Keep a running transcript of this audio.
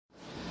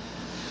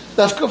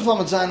Daf Kuf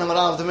Lamed Zayin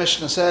Amarav, the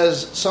Mishnah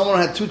says someone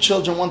had two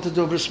children, one to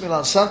do a bris milah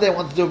on Sunday,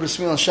 one to do a bris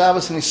milah on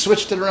Shabbos, and he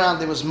switched it around.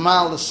 There was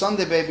mal the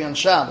Sunday baby on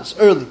Shabbos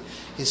early.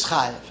 He's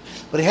chayav,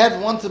 but he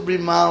had one to be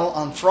mal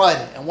on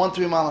Friday and one to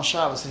be mal on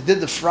Shabbos. He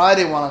did the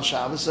Friday one on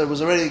Shabbos, so it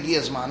was already a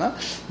giyaz mana.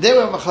 They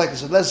were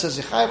machlekes. Rav Lezer says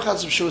chayav,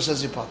 Chaz Rav Shua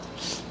says potter.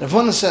 Rav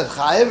Huna said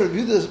chayav. Rav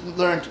Yehuda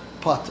learned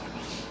potter.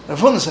 Rav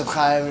Huna said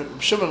chayav.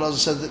 Rav Shimon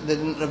said that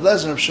Rav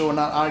Lezer and Rav Shua were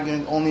not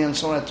arguing only on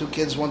someone had two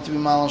kids, one to be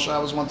mal on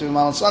Shabbos, one to be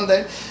mal on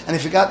Sunday, and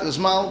if he got it was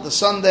mal the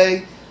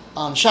Sunday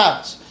on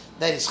Shabbos,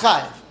 that is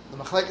chayav. The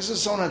machlekes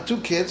is someone had two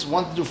kids,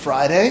 one to do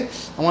Friday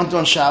and one to do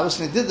on Shabbos,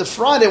 and he did the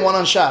Friday one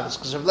on Shabbos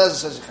because Rav Lezer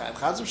says chayav,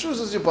 Chaz Rav Shua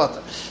says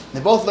potter.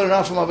 They both learn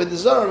out from Avodah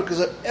Zarah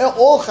because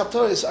all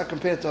chatois are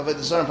compared to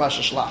Avodah Zarah and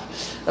Pasha Shlach.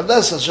 Rav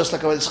Lezer says just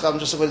like Avodah Chacham,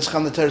 just like Avodah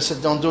Chacham, the Torah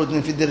said don't do it, and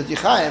if you did it you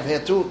chayav. Here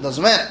too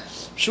doesn't matter.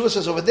 Shua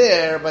says over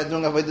there, by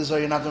doing Avodah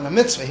Zarah, you're not doing a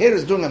mitzvah. Here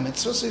is doing a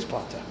mitzvah, so he's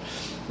potter.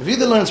 Rav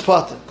Yehuda learns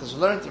potter, because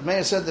we learned, Rav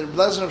Meir said that Rav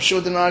Lezer and Rav Shua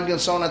didn't argue,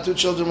 and someone had two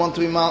children, one to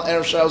be mal,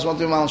 Erev Shabbos, one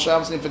to be mal on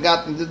Shabbos, and he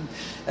forgot and did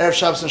Erev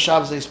Shabbos and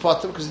Shabbos, that he's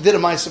potter, because he did a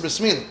ma'aser bris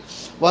milah.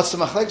 What's the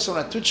machlek?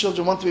 Someone had two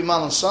children, one to be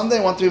mal on Sunday,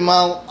 one to be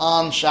mal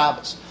on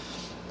Shabbos.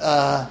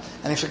 And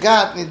he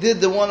forgot, and he did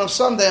the one of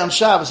Sunday on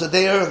Shabbos, a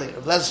day earlier.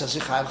 Rav Lezer says,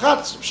 Yichayev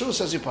Chatz, Rav Shua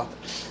says, potter.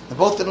 They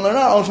both didn't learn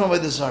out, only from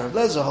Avodah Zarah.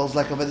 Rav Lezer holds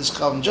like Avodah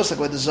Chacham, just like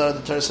Avodah Zarah,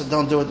 the Torah said,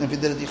 don't do it, and if you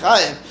did it,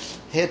 Yichayev.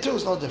 Here too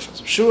is no difference.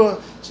 Rav Shua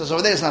says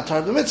over there it's not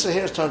Torah b'mitzvah,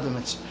 here it's Torah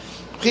b'mitzvah.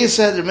 He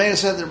said, the Meir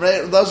said,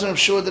 Rav Lezer and Rav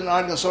Shua didn't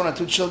argue, and someone had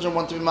two children,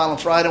 one to be mal on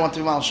Friday, one to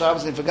be mal on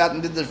Shabbos, and he forgot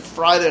and did the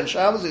Friday on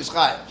Shabbos, he's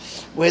chayav.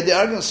 Where they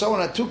argued,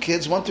 someone had two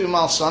kids, one to be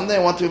mal on Sunday,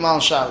 and one to be mal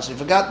on Shabbos. He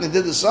forgot and he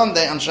did the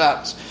Sunday on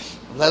Shabbos.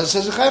 Rav Lezer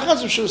says,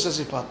 Rav Shua says,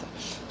 potter.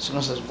 So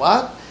he says,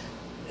 what?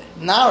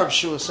 Now Rav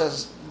Shua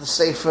says the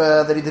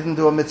sefer that he didn't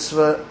do a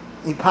mitzvah,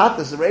 he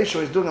patters the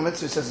ratio, he's doing a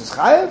mitzvah, he says it's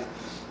chayav.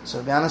 So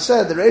Rabbi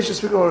said, the ratio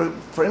speaker,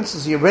 for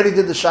instance, he already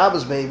did the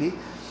Shabbos baby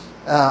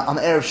on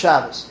the Erev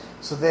Shabbos.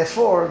 So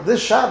therefore,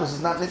 this Shabbos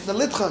is not nitna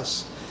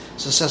litchos.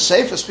 So it says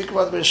sefer, speak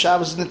about the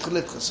Shabbos is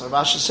nitna litchos. So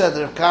Rav Ashi said,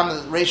 the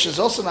ratio is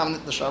also not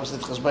nitna Shabbos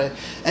litchos by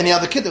any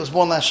other kid that was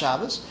born last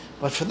Shabbos.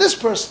 But for this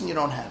person, you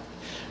don't have it.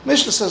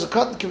 Mishnah says a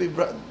cotton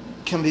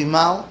can be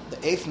mal the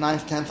 8th,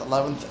 9th, 10th,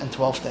 11th, and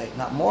 12th day.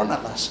 Not more,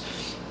 not less.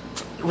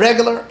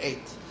 Regular, 8.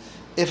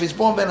 If he's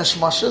born Ben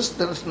Hashmashas,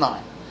 then it's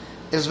 9.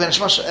 If it's Ben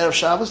Hashmashas Erev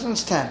Shabbos, then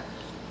it's 10.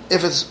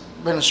 If it's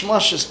Ben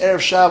Hashmashas Erev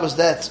Shabbos,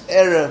 that's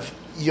Erev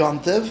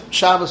Yontiv.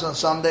 Shabbos on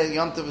Sunday,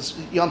 Yontiv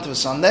is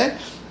Sunday,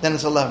 then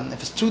it's 11.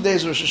 If it's 2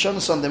 days of Rosh Hashanah,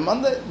 Sunday,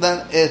 Monday,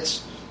 then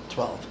it's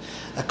 12.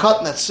 A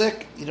cotton that's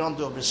sick, you don't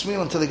do a bris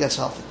milah until he gets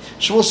healthy.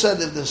 Shmuel said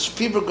if this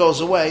fever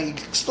goes away, you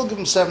can still give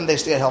him 7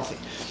 days to get healthy.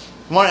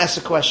 Gemara asks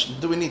the question,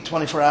 do we need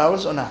 24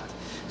 hours or not?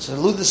 So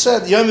Luda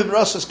said, Yom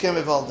Brasas Kem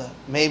Evalda.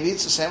 Maybe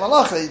it's the same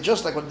halacha,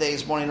 just like when day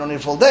is born, you don't need a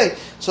full day.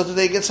 So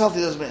today he gets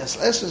healthy, doesn't mean it's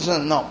less.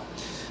 No.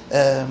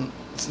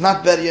 It's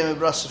not better Yom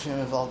Brasas for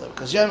Yom Evalda,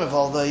 because Yom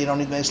Evalda you don't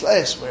need Meis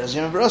Leis, whereas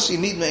Yom Brasas you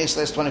need Meis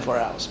Leis 24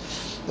 hours.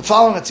 The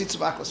following at Tzitz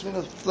Baklas,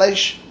 meaning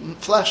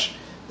flesh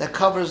that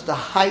covers the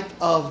height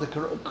of the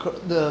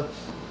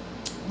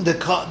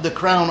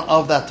crown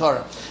of that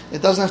Torah.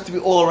 It doesn't have to be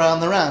all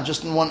around the round,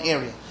 just in one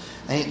area.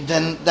 And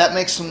then that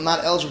makes him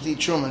not eligible to eat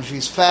truma. If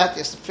he's fat, he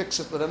has to fix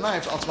it with a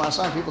knife.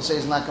 People say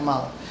he's not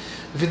kamala.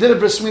 If he did a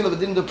bris milah but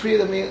didn't do priya,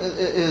 that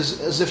is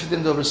as if he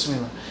didn't do a bris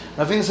milah.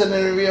 Ravina said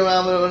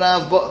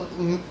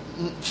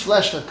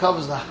flesh that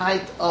covers the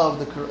height of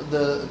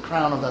the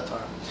crown of that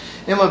Torah.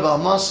 Imar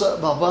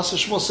Balbasa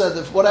Shmuel said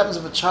that what happens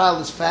if a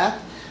child is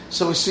fat?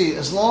 So we see,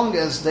 as long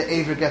as the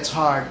aver gets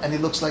hard and he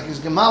looks like he's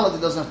gemala,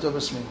 he doesn't have to do a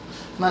bris milah.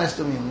 Not has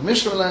to be.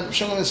 Mishnah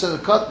says a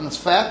cut and it's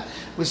fat.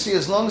 We see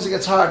as long as it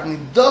gets hard and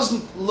he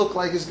doesn't look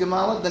like his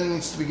gemala, then he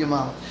needs to be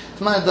gemala. If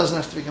not, it doesn't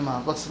have to be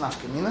gemala. What's the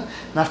nafkamina?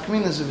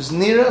 Nafkamina is if he's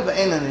nira, but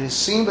he's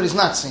seen, but he's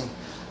not seen.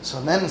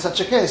 So then in such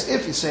a case,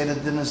 if you say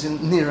that din is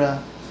nira,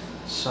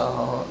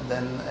 so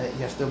then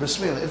you have to do bris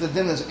milah. If the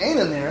din is ain't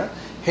nira,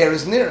 hair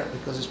is nira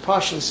because it's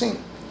partially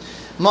seen.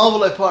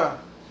 Malvulei para.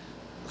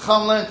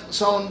 Cham learned,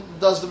 someone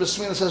does the bris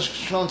milah, says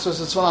Shon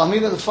says it's one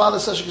almina. The father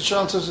says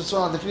Shon says it's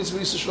one. The Knis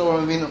V'Yisa Shlo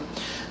Ravinu.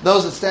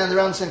 Those that stand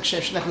around saying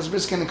Kshev Shnechnas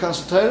Bris can come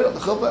to Torah, the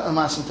Chuppah and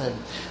Masan Torah.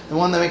 The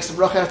one that makes the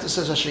bracha after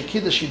says Asher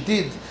Kiddush she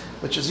did,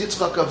 which is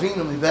Yitzchak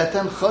Avinu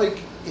Mibetem Choik.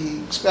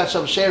 He scratched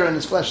up a share in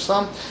his flesh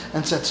some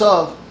and said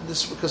so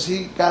this because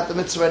he got the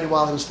mitzvah ready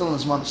while he was still in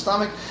his mother's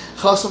stomach.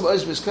 Chasam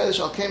B'Oiz B'Skodesh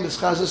Al Kem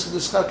B'Schar Zis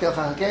B'Schar Kel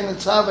Chakein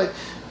Tzavei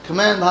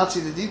command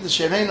Hatzi the Did the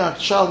Shereina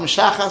Shal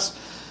Mishachas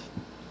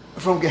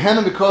from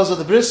Gehenna because of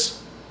the bris.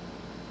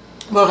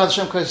 Someone does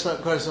a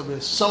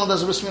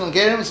bris milah and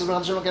gerim, says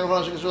Baruch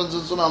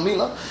Hashem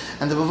Mila,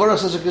 and the Bavura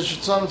says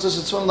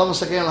it's one lamas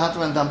hagerim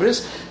hatam and dam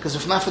bris, because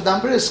if not for dam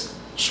bris,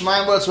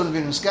 Shemaim words wouldn't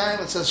be in Miskayim.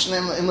 It says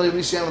Shneim Imli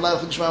B'Yisiyam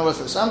V'Lai L'Chik Shemaim words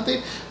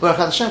L'Samti. Baruch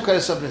Hashem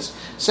Kares Abris.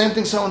 Same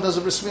thing. Someone does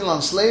a bris milah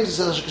on slaves. He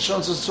says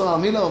Hashkashon Tzitzon Al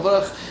Milah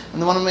Baruch,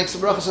 and the one who makes the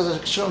bracha says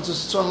Hashkashon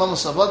Tzitzon Lama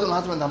Savadim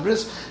L'Hatam and Dam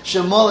Bris.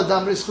 Shemol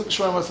Dam Bris Chuk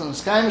Shemaim words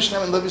L'Miskayim.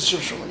 Shneim Imli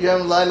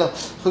B'Yisiyam V'Lai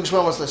L'Chik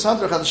Shemaim words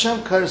L'Samti. Baruch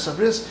Hashem Kares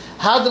Abris.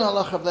 Hadan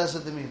Allah Rav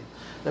Lezer Demir.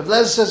 Rav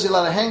Lezer says you're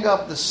allowed to hang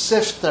up the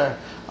sifter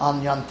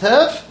on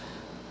Yantev,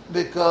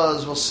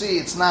 because we'll see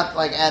it's not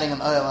like adding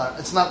an oil.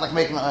 It's not like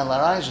making an oil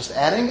arai. It's just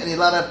adding, and you're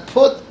allowed to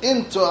put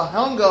into a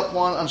hung up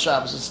one on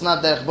Shabbos. It's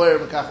not derech boyer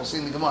b'kach. We'll see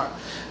in the Gemara.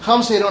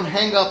 Chum say you don't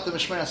hang up the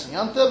mishmeres on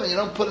Yantev, and you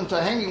don't put into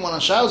a hanging one on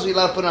Shabbos. You're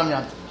allowed to put it on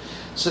Yantev.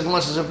 So the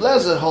Gemara says Reb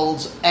Lezer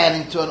holds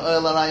adding to an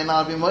oil arai and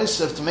not be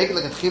moisef to make it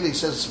like a tchili. He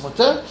says it's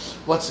muter.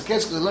 What's the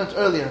case? Because we learned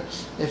earlier,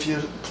 if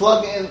you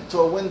plug into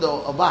a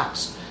window a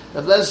box.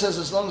 The Blazer says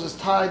as long as it's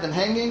tied and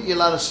hanging, you're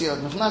allowed to seal it.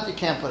 And if not, you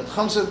can't put it.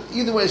 Chum said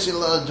either way, so you're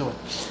allowed to do it.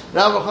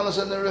 Rav Chana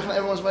said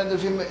everyone's mind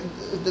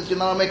that you're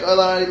not make oil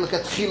already look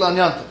at Tchila on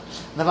Yantav.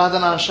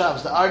 Navadan on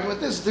Shabbos. The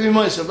argument is to be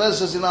moist.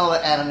 Blazer says you're not allowed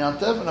to add on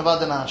Yantav, and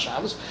Navadan on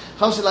Shabbos.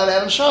 Chum said you're allowed to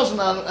add on Shabbos, and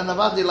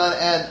Navadan you're allowed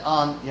to add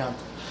on Yantav.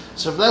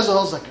 So Blazer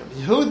holds like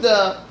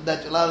Yehuda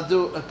that you're allowed to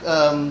do.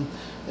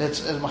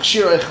 It's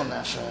machshir eichel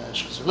nefesh.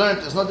 Because we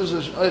learned there's not just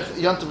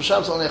Yantav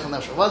Shabbos only eichel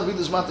nefesh. What we do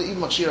is matter even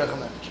machshir eichel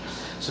nefesh.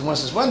 So one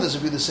says, when does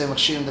it be the same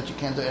machshir that you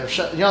can't do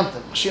Erev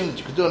Yantav? Machshir that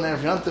you could do on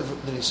Erev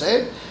Yantav, did he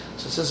say?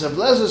 So it says, Reb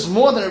Lezer is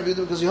more than Reb Yehuda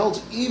because he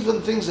holds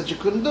even things that you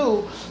couldn't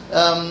do,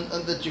 and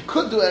that you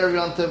could do Erev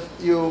Yantav,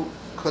 you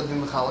could be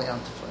Mechal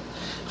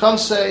Yantav. Chum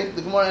say,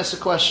 the Gemara asks a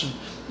question.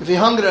 If he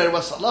hung it already,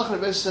 what's the halach?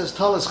 Rebbe says,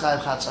 Tolas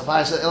Chayiv Chatzah.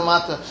 Abai said,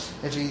 Ilmata,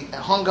 if he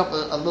hung up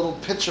a little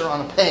pitcher on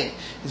a peg,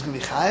 he's going to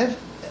be Chayiv.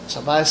 So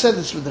Abai said,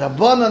 it's with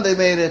Rabbanan they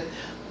made it.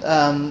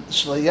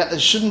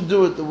 Shouldn't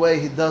do it the way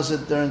he does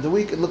it during the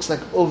week. It looks like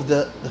of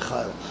the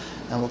chayil.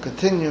 And we'll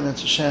continue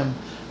Mitzvah Shem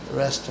the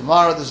rest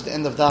tomorrow. This is the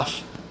end of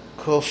Daf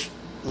Kuf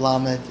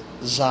Lamed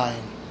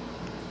Zayin.